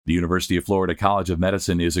The University of Florida College of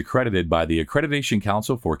Medicine is accredited by the Accreditation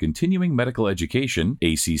Council for Continuing Medical Education,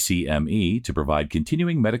 ACCME, to provide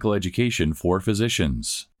continuing medical education for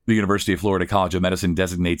physicians. The University of Florida College of Medicine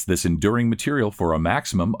designates this enduring material for a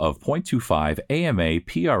maximum of 0.25 AMA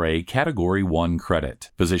PRA Category 1 credit.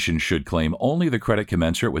 Physicians should claim only the credit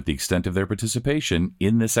commensurate with the extent of their participation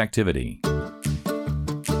in this activity.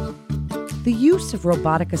 The use of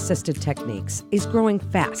robotic-assisted techniques is growing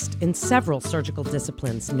fast in several surgical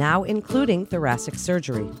disciplines, now including thoracic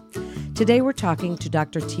surgery. Today we're talking to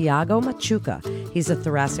Dr. Tiago Machuca. He's a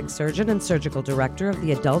thoracic surgeon and surgical director of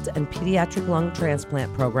the Adult and Pediatric Lung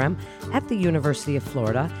Transplant Program at the University of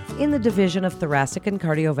Florida in the Division of Thoracic and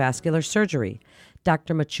Cardiovascular Surgery.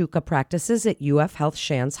 Dr. Machuca practices at UF Health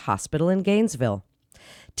Shands Hospital in Gainesville.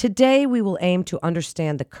 Today, we will aim to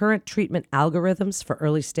understand the current treatment algorithms for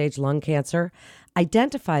early-stage lung cancer,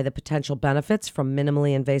 identify the potential benefits from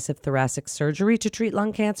minimally invasive thoracic surgery to treat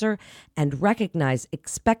lung cancer, and recognize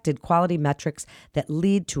expected quality metrics that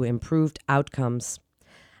lead to improved outcomes.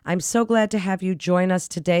 I'm so glad to have you join us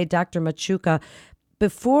today, Dr. Machuca.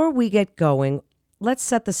 Before we get going, let's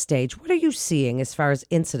set the stage. What are you seeing as far as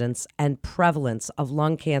incidence and prevalence of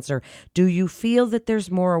lung cancer? Do you feel that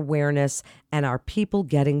there's more awareness, and are people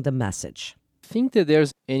getting the message? I think that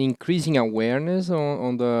there's an increasing awareness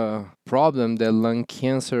on the problem that lung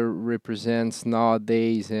cancer represents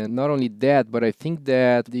nowadays. And not only that, but I think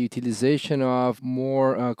that the utilization of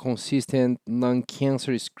more consistent lung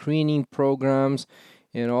cancer screening programs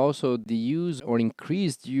and also the use or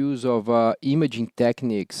increased use of imaging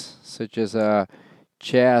techniques such as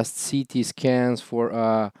chest CT scans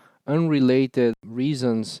for unrelated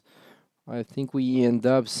reasons, I think we end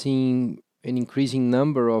up seeing an increasing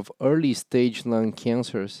number of early stage lung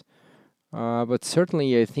cancers. But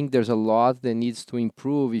certainly, I think there's a lot that needs to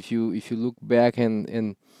improve if you look back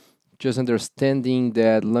and just understanding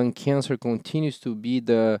that lung cancer continues to be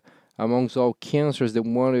the amongst all cancers the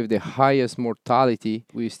one with the highest mortality.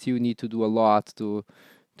 We still need to do a lot to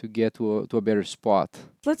get to a better spot.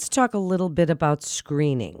 Let's talk a little bit about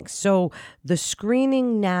screening. So the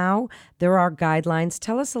screening now, there are guidelines.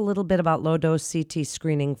 Tell us a little bit about low-dose CT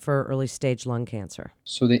screening for early-stage lung cancer.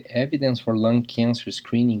 So the evidence for lung cancer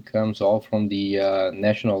screening comes all from the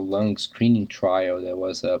National Lung Screening Trial that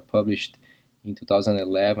was published in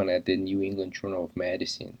 2011 at the New England Journal of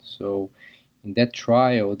Medicine. So in that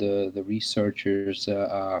trial, the researchers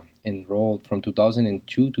enrolled from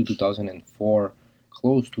 2002 to 2004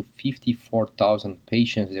 close to 54,000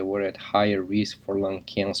 patients that were at higher risk for lung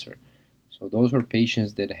cancer. So those were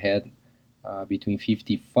patients that had between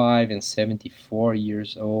 55 and 74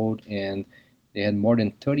 years old, and they had more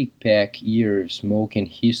than 30 pack years smoking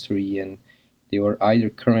history, and they were either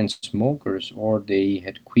current smokers or they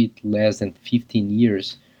had quit less than 15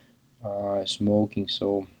 years smoking.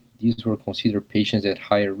 So these were considered patients at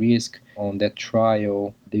higher risk. On that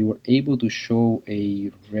trial, they were able to show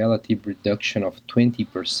a relative reduction of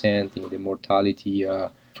 20% in the mortality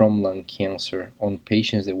from lung cancer on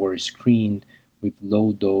patients that were screened with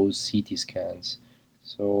low-dose CT scans.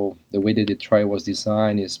 So the way that the trial was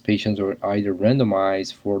designed is patients were either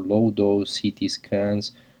randomized for low-dose CT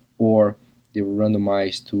scans or they were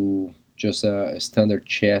randomized to just standard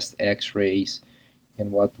chest x-rays.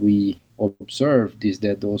 And what we observed is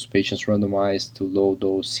that those patients randomized to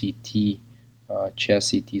low-dose CT,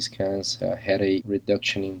 chest CT scans, had a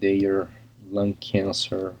reduction in their lung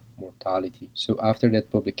cancer mortality. So after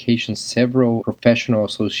that publication, several professional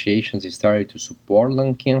associations started to support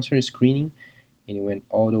lung cancer screening, and it went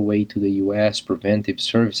all the way to the U.S. Preventive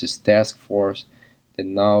Services Task Force that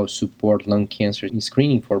now support lung cancer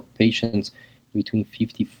screening for patients between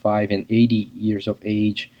 55 and 80 years of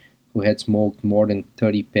age who had smoked more than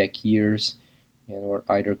 30 pack years and were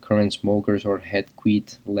either current smokers or had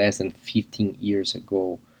quit less than 15 years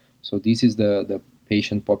ago. So this is the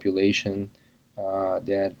patient population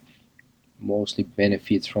that mostly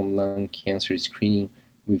benefits from lung cancer screening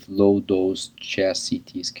with low-dose chest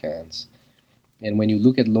CT scans. And when you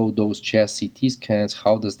look at low-dose chest CT scans,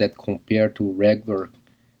 how does that compare to regular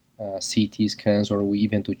CT scans or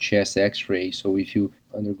even to chest x-ray? So if you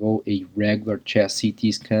undergo a regular chest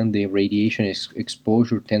CT scan, the radiation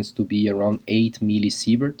exposure tends to be around 8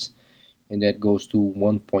 millisieverts, and that goes to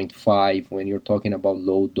 1.5 when you're talking about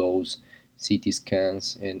low-dose CT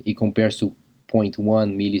scans, and it compares to 0.1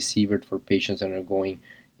 millisievert for patients undergoing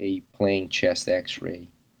a plain chest x-ray.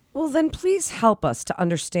 Well, then please help us to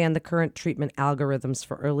understand the current treatment algorithms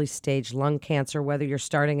for early-stage lung cancer, whether you're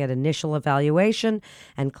starting at initial evaluation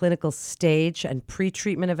and clinical stage and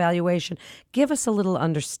pre-treatment evaluation. Give us a little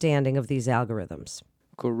understanding of these algorithms.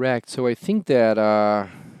 Correct. So I think that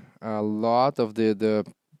a lot of the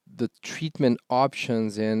the treatment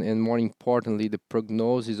options and more importantly, the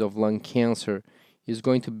prognosis of lung cancer is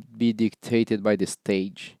going to be dictated by the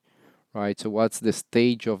stage, right? So what's the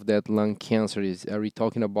stage of that lung cancer? Are we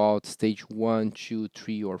talking about stage 1, 2,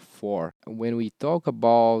 3, or 4? When we talk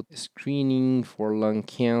about screening for lung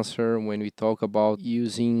cancer, when we talk about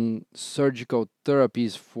using surgical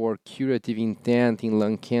therapies for curative intent in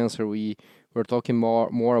lung cancer, we're talking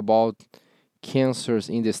more about cancers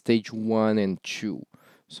in the stage 1 and 2.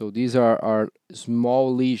 So these are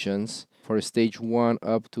small lesions for stage 1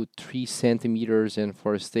 up to 3 centimeters and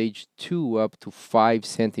for stage 2 up to 5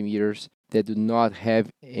 centimeters that do not have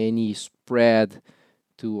any spread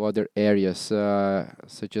to other areas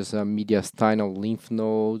such as mediastinal lymph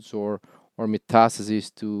nodes or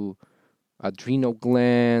metastases to adrenal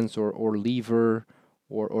glands or liver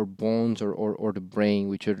or bones or the brain,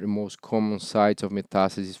 which are the most common sites of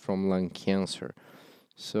metastasis from lung cancer.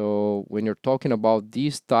 So when you're talking about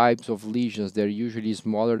these types of lesions, they're usually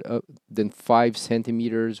smaller than 5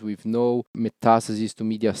 centimeters with no metastasis to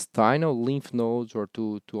mediastinal lymph nodes or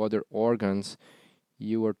to other organs.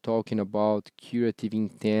 You are talking about curative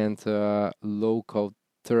intent local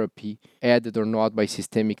therapy, added or not by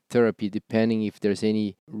systemic therapy, depending if there's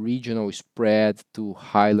any regional spread to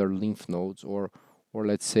hilar lymph nodes or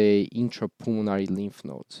let's say intrapulmonary lymph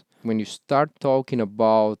nodes. When you start talking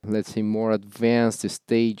about, let's say, more advanced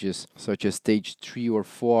stages, such as stage 3 or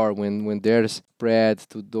 4, when there's spread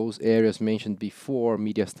to those areas mentioned before,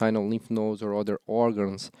 mediastinal lymph nodes or other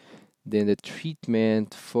organs, then the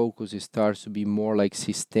treatment focus starts to be more like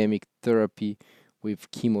systemic therapy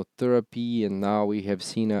with chemotherapy, and now we have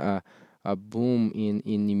seen a boom in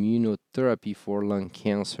immunotherapy for lung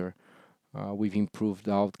cancer. With improved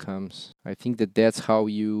outcomes. I think that's how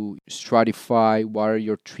you stratify what are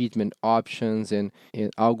your treatment options and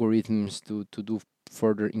algorithms to do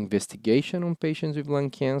further investigation on patients with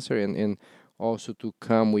lung cancer and also to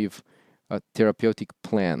come with a therapeutic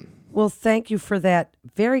plan. Well, thank you for that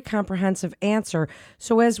very comprehensive answer.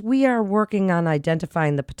 So as we are working on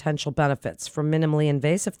identifying the potential benefits from minimally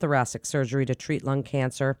invasive thoracic surgery to treat lung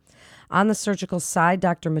cancer, on the surgical side,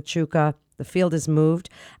 Dr. Machuca, the field has moved.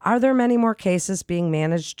 Are there many more cases being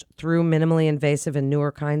managed through minimally invasive and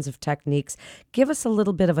newer kinds of techniques? Give us a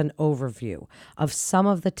little bit of an overview of some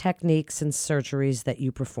of the techniques and surgeries that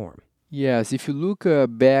you perform. Yes, if you look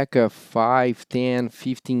back 5, 10,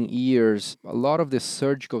 15 years, a lot of the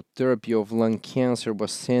surgical therapy of lung cancer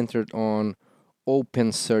was centered on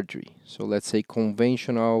open surgery. So let's say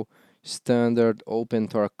conventional, standard open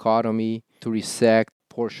thoracotomy to resect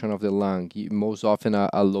portion of the lung, most often a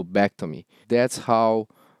lobectomy. That's how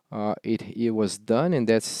it was done, and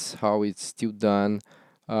that's how it's still done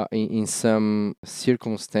in some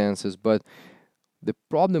circumstances. But the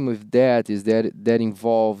problem with that is that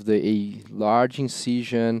involved a large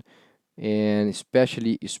incision and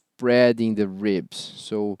especially spreading the ribs.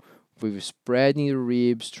 So with spreading the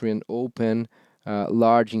ribs through an open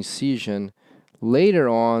large incision, later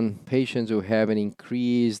on, patients will have an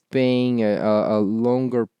increased pain, a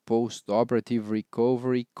longer post-operative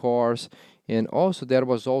recovery course, and also that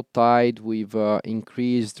was all tied with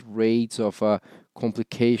increased rates of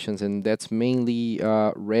complications, and that's mainly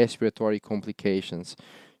respiratory complications.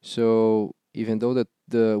 So even though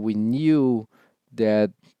we knew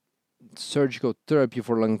that surgical therapy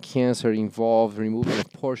for lung cancer involved removing a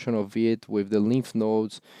portion of it with the lymph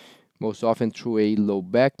nodes, most often through a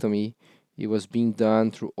lobectomy, it was being done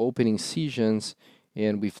through open incisions,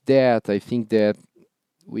 and with that, I think that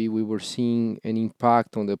we were seeing an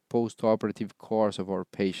impact on the post-operative course of our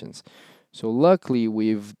patients. So luckily,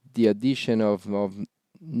 with the addition of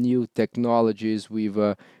new technologies, with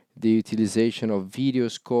the utilization of video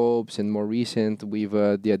scopes, and more recent with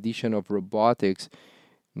the addition of robotics,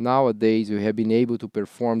 nowadays we have been able to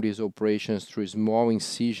perform these operations through small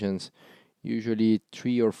incisions, usually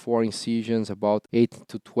 3 or 4 incisions, about 8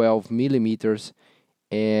 to 12 millimeters.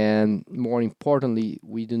 And more importantly,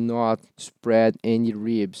 we do not spread any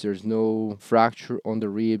ribs. There's no fracture on the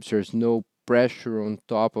ribs. There's no pressure on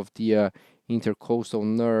top of the intercostal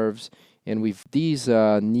nerves. And with these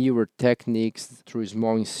newer techniques through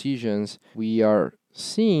small incisions, we are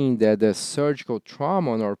seeing that the surgical trauma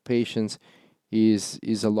on our patients is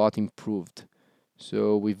a lot improved.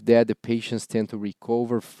 So with that, the patients tend to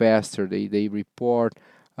recover faster. They report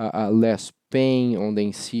less pain on the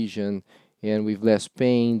incision, and with less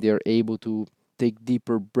pain, they're able to take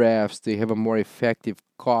deeper breaths. They have a more effective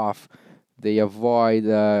cough. They avoid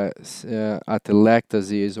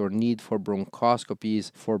atelectasis or need for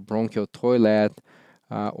bronchoscopies for bronchial toilet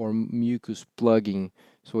or mucus plugging.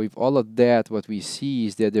 So with all of that, what we see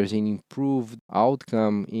is that there's an improved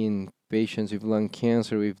outcome in patients with lung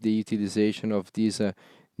cancer with the utilization of these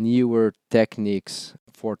newer techniques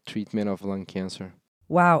for treatment of lung cancer.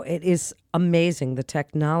 Wow, it is amazing, the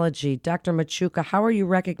technology. Dr. Machuca, how are you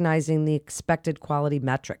recognizing the expected quality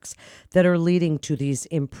metrics that are leading to these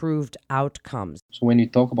improved outcomes? So when you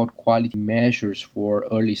talk about quality measures for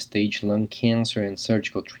early stage lung cancer and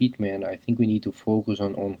surgical treatment, I think we need to focus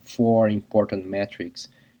on four important metrics.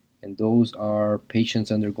 And those are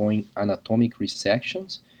patients undergoing anatomic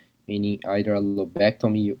resections, meaning either a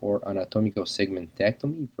lobectomy or anatomical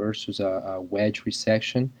segmentectomy versus a wedge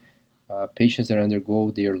resection. Patients that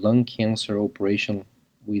undergo their lung cancer operation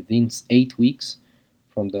within 8 weeks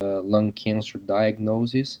from the lung cancer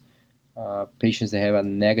diagnosis, patients that have a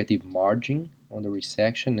negative margin on the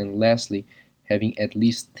resection, and lastly, having at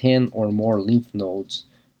least 10 or more lymph nodes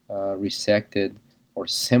resected or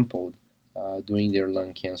sampled during their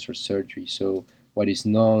lung cancer surgery. So what is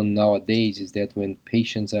known nowadays is that when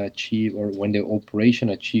patients achieve, or when the operation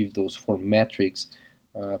achieves those four metrics,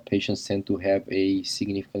 patients tend to have a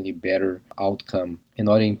significantly better outcome.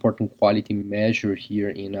 Another important quality measure here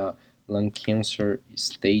in lung cancer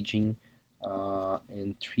staging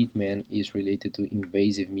and treatment is related to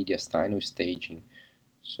invasive mediastinal staging.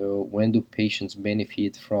 So when do patients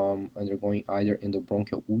benefit from undergoing either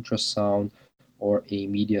endobronchial ultrasound or a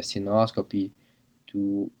mediastinoscopy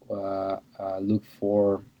to look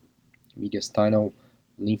for mediastinal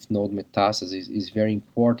lymph node metastasis is very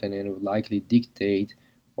important and will likely dictate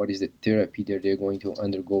what is the therapy that they're going to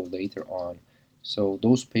undergo later on. So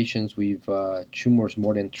those patients with tumors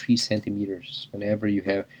more than 3 centimeters, whenever you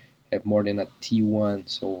have more than a T1,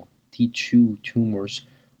 so T2 tumors,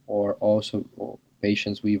 or also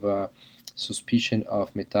patients with suspicion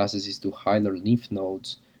of metastasis to hilar lymph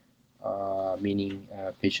nodes, meaning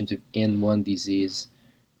patients with N1 disease,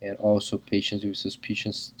 and also patients with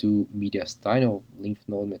suspicions to mediastinal lymph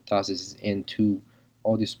node metastasis N2.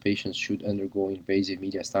 All these patients should undergo invasive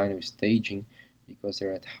mediastinal staging because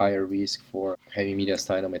they're at higher risk for having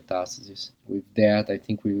mediastinal metastasis. With that, I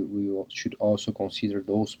think we should also consider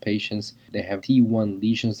those patients that have T1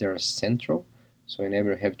 lesions that are central. So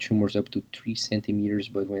whenever have tumors up to 3 centimeters,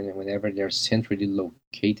 but whenever they're centrally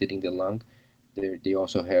located in the lung, they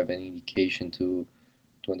also have an indication to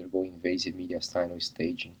undergo invasive mediastinal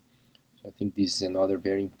staging. So I think this is another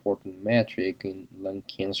very important metric in lung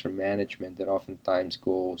cancer management that oftentimes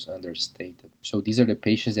goes understated. So these are the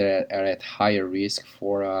patients that are at higher risk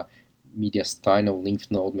for mediastinal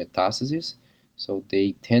lymph node metastasis. So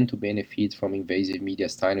they tend to benefit from invasive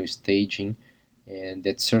mediastinal staging, and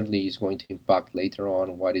that certainly is going to impact later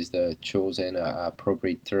on what is the chosen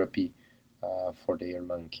appropriate therapy for their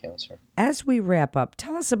lung cancer. As we wrap up,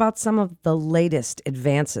 tell us about some of the latest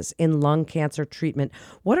advances in lung cancer treatment.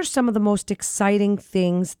 What are some of the most exciting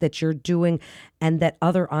things that you're doing and that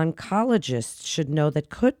other oncologists should know that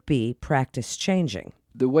could be practice changing?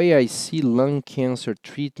 The way I see lung cancer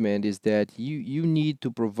treatment is that you need to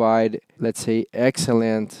provide, let's say,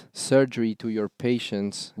 excellent surgery to your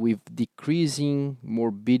patients with decreasing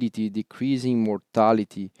morbidity, decreasing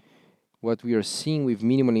mortality. What we are seeing with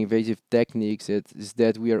minimally invasive techniques is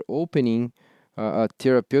that we are opening a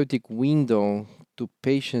therapeutic window to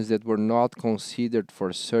patients that were not considered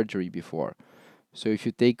for surgery before. So if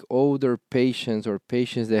you take older patients or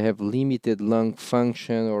patients that have limited lung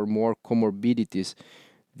function or more comorbidities,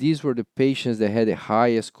 these were the patients that had the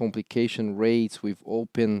highest complication rates with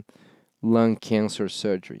open lung cancer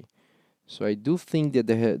surgery. So I do think that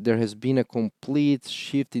there has been a complete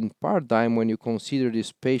shift in paradigm when you consider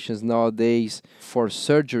these patients nowadays for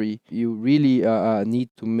surgery. You really need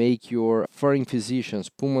to make your referring physicians,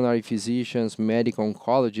 pulmonary physicians, medical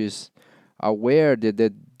oncologists aware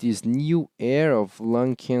that this new era of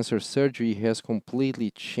lung cancer surgery has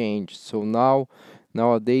completely changed. So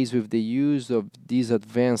nowadays, with the use of these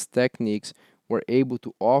advanced techniques, we're able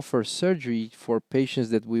to offer surgery for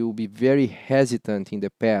patients that we will be very hesitant in the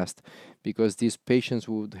past, because these patients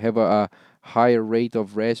would have a higher rate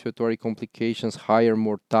of respiratory complications, higher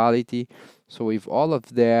mortality. So with all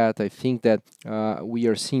of that, I think that we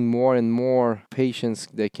are seeing more and more patients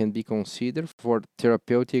that can be considered for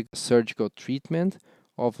therapeutic surgical treatment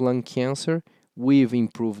of lung cancer with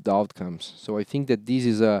improved outcomes. So I think that this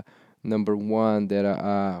is a number one,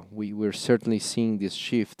 that we're certainly seeing this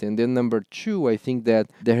shift. And then number two, I think that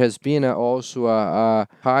there has been also a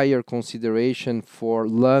higher consideration for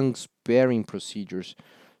lung sparing procedures.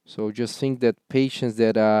 So just think that patients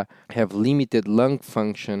that have limited lung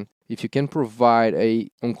function, if you can provide a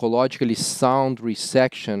oncologically sound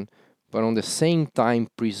resection, but on the same time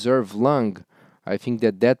preserve lung, I think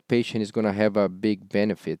that that patient is going to have a big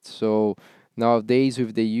benefit. So nowadays,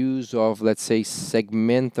 with the use of, let's say,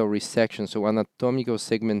 segmental resection, so anatomical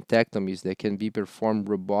segmentectomies that can be performed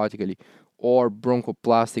robotically, or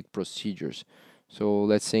bronchoplastic procedures. So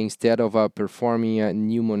let's say instead of performing a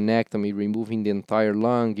pneumonectomy, removing the entire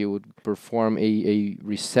lung, you would perform a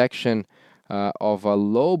resection of a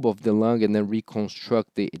lobe of the lung and then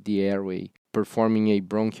reconstruct the airway, performing a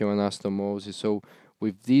bronchial anastomosis. So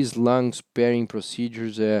with these lung sparing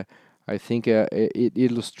procedures, I think it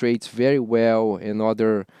illustrates very well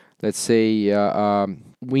another, let's say,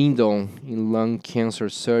 window in lung cancer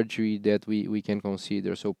surgery that we can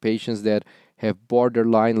consider. So patients that have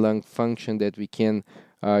borderline lung function, that we can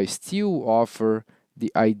still offer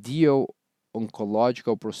the ideal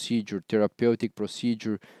oncological procedure, therapeutic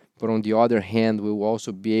procedure, but on the other hand, we will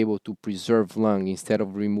also be able to preserve lung. Instead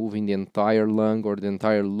of removing the entire lung or the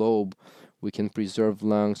entire lobe, we can preserve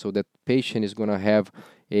lung, so that patient is going to have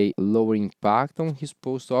a lower impact on his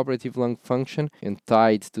post-operative lung function, and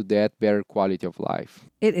tied to that, better quality of life.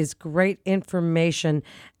 It is great information.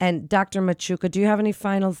 And Dr. Machuca, do you have any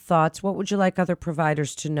final thoughts? What would you like other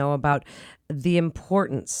providers to know about the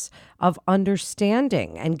importance of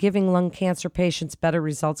understanding and giving lung cancer patients better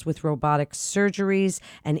results with robotic surgeries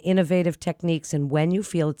and innovative techniques, and when you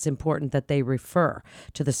feel it's important that they refer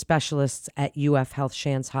to the specialists at UF Health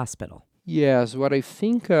Shands Hospital? Yes, what I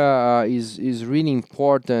think is really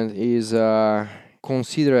important is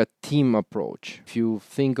consider a team approach. If you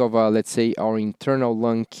think of, let's say, our internal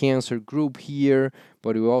lung cancer group here,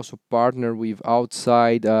 but we also partner with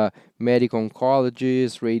outside medical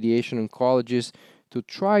oncologists, radiation oncologists, to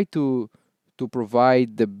try to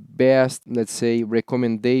provide the best, let's say,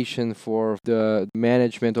 recommendation for the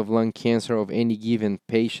management of lung cancer of any given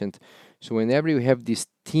patient. So whenever you have this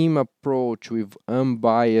team approach with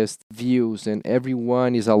unbiased views and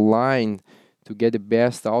everyone is aligned to get the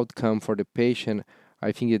best outcome for the patient,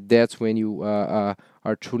 I think that's when you are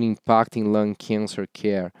truly impacting lung cancer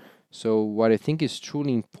care. So what I think is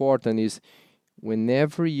truly important is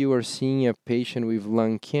whenever you are seeing a patient with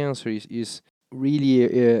lung cancer is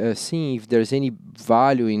really seeing if there's any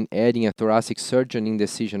value in adding a thoracic surgeon in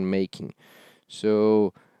decision making.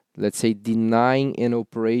 So let's say denying an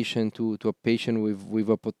operation to a patient with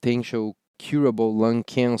a potential curable lung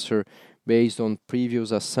cancer based on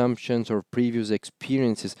previous assumptions or previous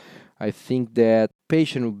experiences, I think that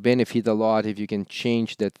patient will benefit a lot if you can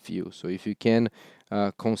change that view. So if you can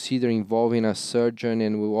consider involving a surgeon,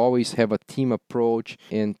 and we'll always have a team approach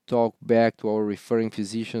and talk back to our referring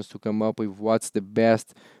physicians to come up with what's the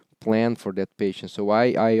best plan for that patient. So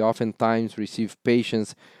I oftentimes receive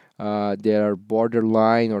patients that are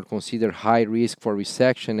borderline or considered high risk for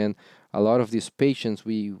resection, and a lot of these patients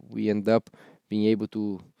we end up being able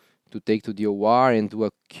to take to the OR and do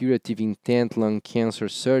a curative intent lung cancer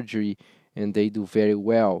surgery, and they do very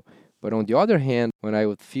well. But on the other hand, when I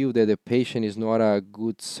would feel that the patient is not a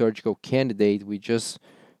good surgical candidate, we just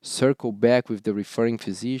circle back with the referring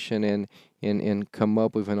physician and come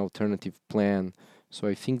up with an alternative plan. So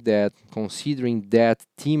I think that considering that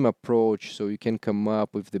team approach, so you can come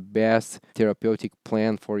up with the best therapeutic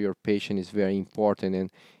plan for your patient, is very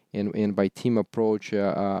important. And by team approach,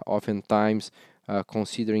 oftentimes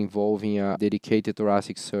consider involving a dedicated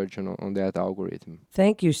thoracic surgeon on that algorithm.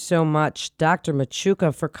 Thank you so much, Dr.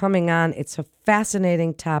 Machuca, for coming on. It's a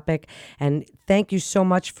fascinating topic, and thank you so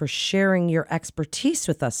much for sharing your expertise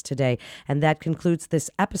with us today. And that concludes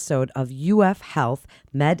this episode of UF Health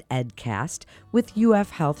Med Edcast with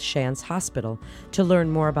UF Health Shands Hospital. To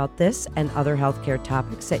learn more about this and other healthcare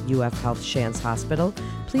topics at UF Health Shands Hospital,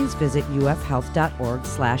 please visit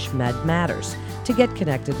ufhealth.org/medmatters to get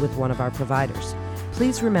connected with one of our providers.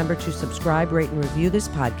 Please remember to subscribe, rate, and review this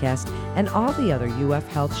podcast and all the other UF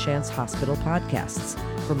Health Shands Hospital podcasts.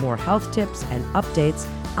 For more health tips and updates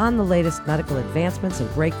on the latest medical advancements and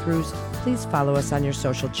breakthroughs, please follow us on your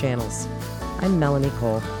social channels. I'm Melanie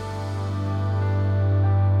Cole.